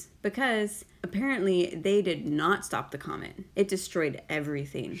sense. Because apparently they did not stop the comet. It destroyed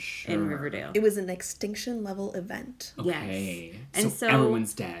everything in Riverdale. It was an extinction level event. Okay. Yes. And so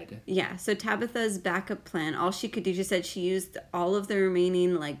everyone's dead. Yeah, so Tabitha's backup plan, all she could do, she said she used all of the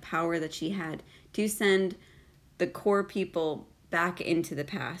remaining, like, power that she had to send the core people back into the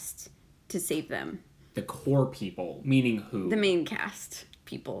past to save them. The core people, meaning who? The main cast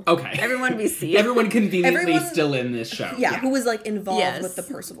people. Okay. Everyone we see. Everyone conveniently still in this show. Yeah, who was, like, involved with the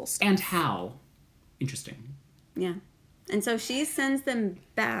Percival stuff. And how? Interesting. Yeah. And so she sends them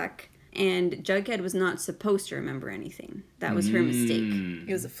back, and Jughead was not supposed to remember anything. That was her mistake.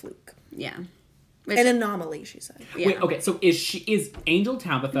 It was a fluke. Yeah. An anomaly, she said. Yeah. Wait, okay, so is Angel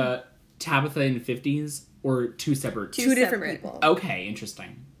Tabitha in the 50s or two separate? Two different separate. people. Okay,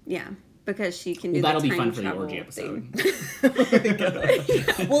 interesting. Yeah. Because she can do That'll the be time fun for the travel orgy episode.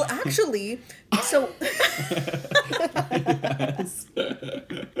 thing. Well, actually, so...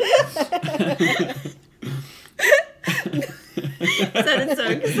 Sounded so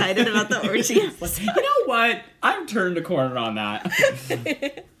excited about the orgy episode. You know what? I've turned a corner on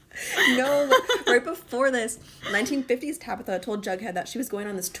that. No, right before this, 1950s Tabitha told Jughead that she was going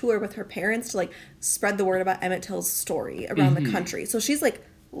on this tour with her parents to, like, spread the word about Emmett Till's story around the country. So she's, like,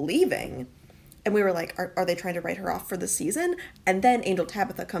 leaving. And we were like, are they trying to write her off for the season? And then Angel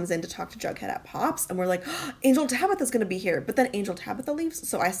Tabitha comes in to talk to Jughead at Pops. And we're like, oh, Angel Tabitha's going to be here. But then Angel Tabitha leaves.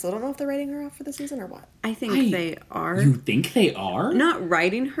 So I still don't know if they're writing her off for the season or what. I think they are. You think they are? Not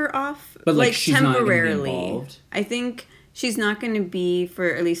writing her off, But, like, like she's not gonna be temporarily. involved? I think she's not going to be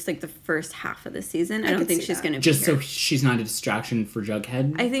for at least like the first half of the season. I don't could think see she's that. going to be Just so here. she's not a distraction for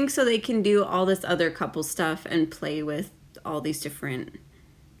Jughead? I think so they can do all this other couple stuff and play with all these different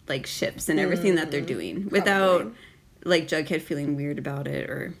like ships and everything that they're doing without like Jughead feeling weird about it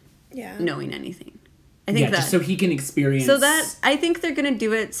or knowing anything. I think that just so he can experience... So that I think they're gonna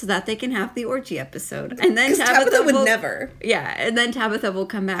do it so that they can have the orgy episode, and then Tabitha would will, never. Yeah, and then Tabitha will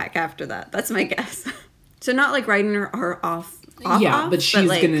come back after that. That's my guess. So not like writing her off, but she's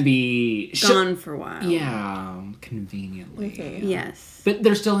like, gonna be... gone for a while. Yeah, conveniently. Yes. But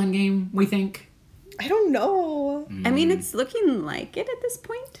they're still in game, we think? I don't know. I mean, it's looking like it at this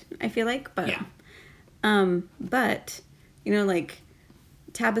point, I feel like, but... Yeah. But, you know, like,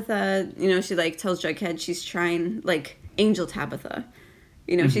 Tabitha, you know, she, like, tells Jughead she's trying, like, Angel Tabitha,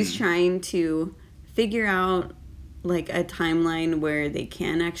 you know, she's trying to figure out, like, a timeline where they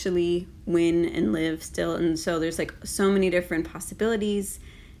can actually win and live still. And so there's, like, so many different possibilities.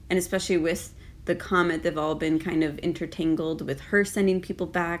 And especially with the comet, they've all been kind of intertangled with her sending people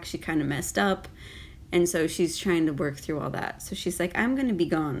back. She kind of messed up. And so she's trying to work through all that. So she's like, I'm going to be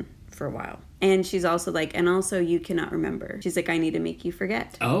gone for a while. And she's also like, and also you cannot remember. She's like, I need to make you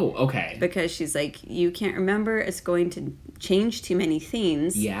forget. Oh, okay. Because she's like, you can't remember. It's going to change too many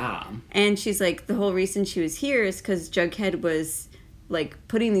things. Yeah. And she's like, the whole reason she was here is because Jughead was like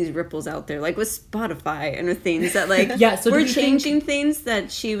putting these ripples out there, like with Spotify and with things that like so were changing things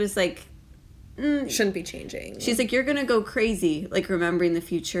that she was like, Shouldn't be changing. she's like, you're gonna go crazy, like remembering the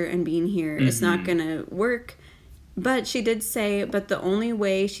future and being here. It's not gonna work. But she did say, but the only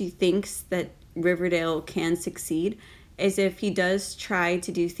way she thinks that Riverdale can succeed is if he does try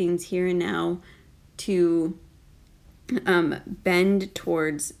to do things here and now to bend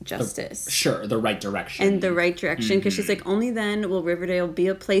towards justice. The right direction. And the right direction, because she's like, only then will Riverdale be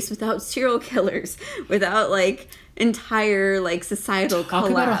a place without serial killers, without like entire like societal Talk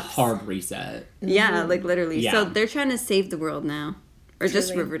collapse. about a hard reset. Yeah, like literally. Yeah. So they're trying to save the world now, or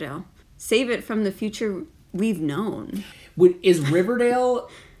just Truly. Riverdale. Save it from the future we've known. Is Riverdale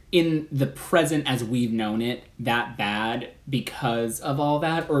in the present as we've known it that bad because of all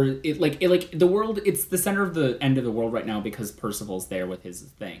that, or it the world? It's the center of the end of the world right now because Percival's there with his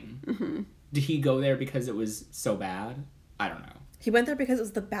thing. Did he go there because it was so bad? I don't know. He went there because it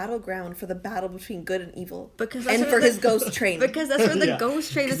was the battleground for the battle between good and evil. Because that's and where for his ghost train. Because that's where the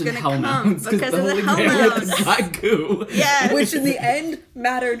ghost train is going to come. Hellmouths, Because of the Holy Grail Hellmouths. is not goo. Yes. Which in the end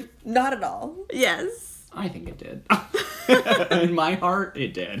mattered not at all. Yes. I think it did. In my heart,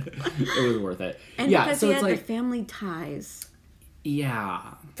 it did. It was worth it. And yeah, because so he it's had like, the family ties.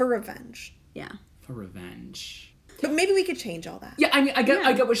 yeah, For revenge. Yeah. for revenge. But maybe we could change all that. Yeah, I mean, I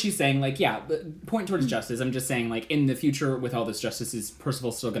get what she's saying. Like, yeah, point towards justice. I'm just saying, like, in the future, with all this justice, is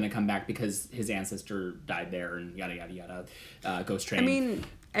Percival still going to come back because his ancestor died there and yada yada yada. Ghost train. I mean,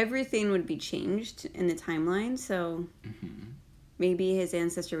 everything would be changed in the timeline, so maybe his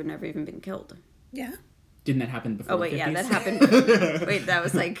ancestor would never even been killed. Yeah. Didn't that happen before? Oh wait, the 50s? yeah, that happened. Wait, that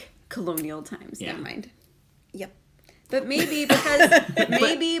was like colonial times. Yeah. Never mind. Yep. But maybe because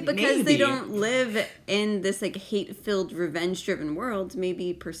maybe maybe. they don't live in this like hate-filled, revenge-driven world,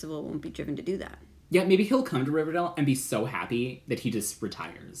 maybe Percival won't be driven to do that. Yeah, maybe he'll come to Riverdale and be so happy that he just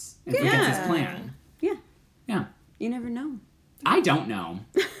retires and forgets his plan. Yeah, Yeah, you never know. I don't know.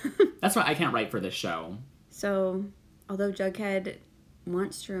 That's why I can't write for this show. So, although Jughead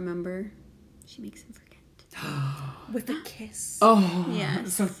wants to remember, she makes him forget. With a kiss. Oh,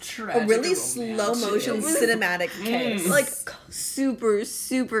 Yes. so tragic. A really and slow romantic. motion cinematic kiss. Like super,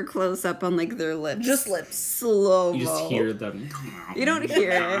 super close up on like their lips. Just lips. Slow. You just hear them. You don't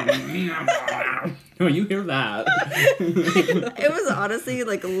hear it. No, you hear that. It was honestly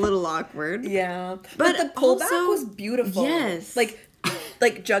like a little awkward. Yeah. But the pullback also- was beautiful. Yes.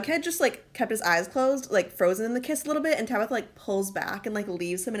 Like Jughead just like kept his eyes closed, like frozen in the kiss a little bit, and Tabitha like pulls back and like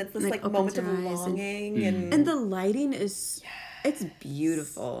leaves him, and it's this Like, like opens moment of her eyes longing And the lighting is, it's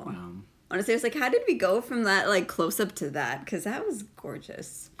beautiful. Wow. Honestly, I was like, how did we go from that like close up to that? Because that was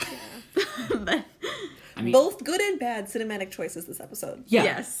gorgeous. But, I mean, both good and bad cinematic choices this episode. yeah,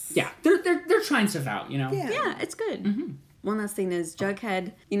 Yes. yeah. They're trying stuff out, you know. yeah, it's good. One last thing is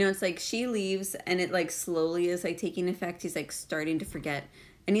Jughead, you know, it's like she leaves and it like slowly is like taking effect. He's like starting to forget.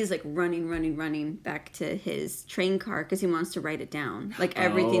 And he's like running back to his train car because he wants to write it down. Like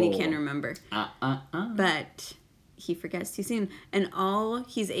everything he can remember. But he forgets too soon. And all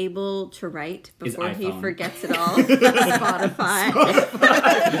he's able to write before he iPhone. forgets it all, Spotify.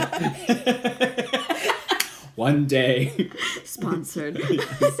 One day. Sponsored.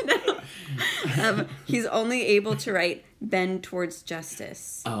 No. He's only able to write "bend towards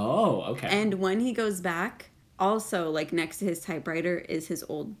justice." Oh, okay. And when he goes back, also like next to his typewriter is his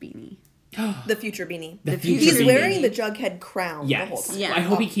old beanie. The future beanie. The future He's beanie. wearing the Jughead crown the whole Yes. time. Yeah. I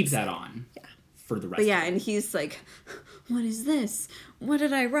hope he keeps that on. Yeah. For the rest. But yeah, of it. and he's like, "What is this? What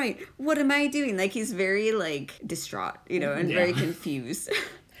did I write? What am I doing?" Like he's very like distraught, you know, and very Yeah. confused.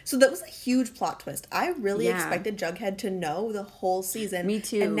 So that was a huge plot twist. I really Yeah. expected Jughead to know the whole season. Me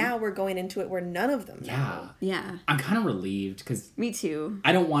too. And now we're going into it where none of them know. Yeah. Yeah, I'm kind of relieved because me too.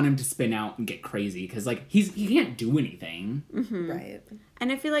 I don't want him to spin out and get crazy because like he can't do anything. Right.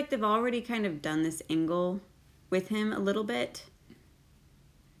 And I feel like they've already kind of done this angle with him a little bit.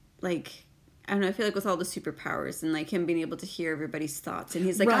 Like, I don't know, I feel like with all the superpowers and like him being able to hear everybody's thoughts, and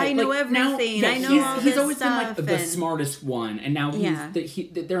he's like, Right, I know like, now- everything. yeah, I know all he's this always stuff. been like the and- smartest one, and now he's Yeah.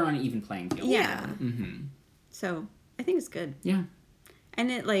 they're on an even playing field. Yeah. So I think it's good. Yeah. And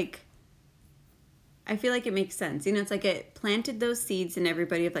it like, I feel like it makes sense. You know, it's like it planted those seeds in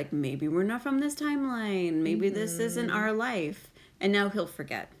everybody of like, maybe we're not from this timeline. Maybe this isn't our life. And now he'll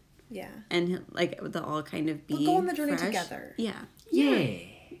forget. Yeah. And like they'll all kind of be We'll go on the journey fresh. together. Yeah.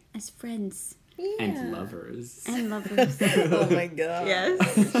 Yay. As friends. Yeah. And lovers. And lovers. Oh my god.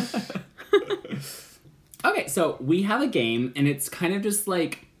 Yes. Okay, so we have a game, and it's kind of just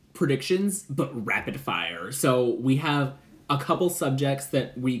like predictions, but rapid fire. So we have a couple subjects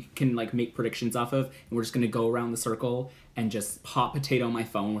that we can like make predictions off of, and we're just gonna go around the circle and just hot potato my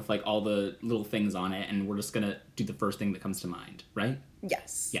phone with like all the little things on it, and we're just gonna do the first thing that comes to mind, right?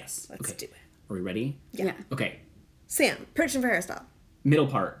 Yes. Yes. Let's Okay. do it. Are we ready? Yeah. Okay. Sam, prediction for hairstyle. Middle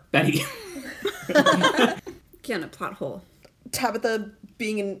part. Betty. Kiana, plot hole. Tabitha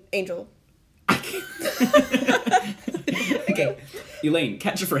being an angel. Okay. Elaine,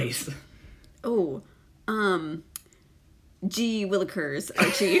 catch a phrase. Oh, G. Willikers,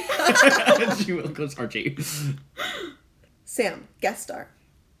 Archie. She will go to Archie. Sam, guest star.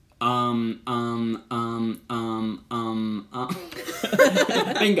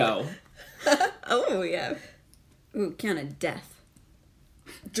 Bingo. Oh, yeah. Ooh, Kiana, death.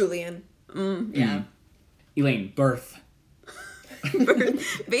 Julian. Yeah. Elaine, birth.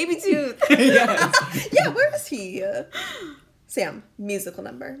 Baby tooth. Yes. Yeah, where is he? Sam, musical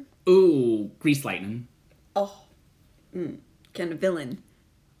number. Ooh, grease lightning. Oh. Kiana, villain.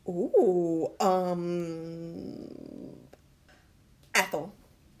 Ooh. Ethel.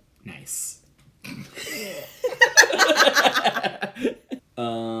 Nice.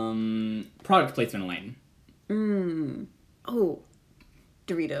 Product placement, Elaine. Oh,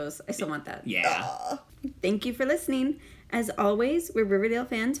 Doritos. I still want that. Yeah. Thank you for listening. As always, we're Riverdale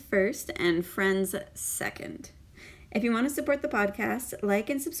fans first and friends second. If you want to support the podcast, like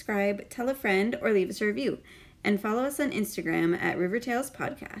and subscribe, tell a friend, or leave us a review. And follow us on Instagram at Rivertales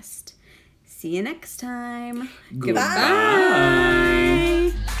Podcast. See you next time. Goodbye.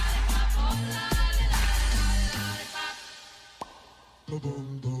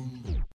 Goodbye.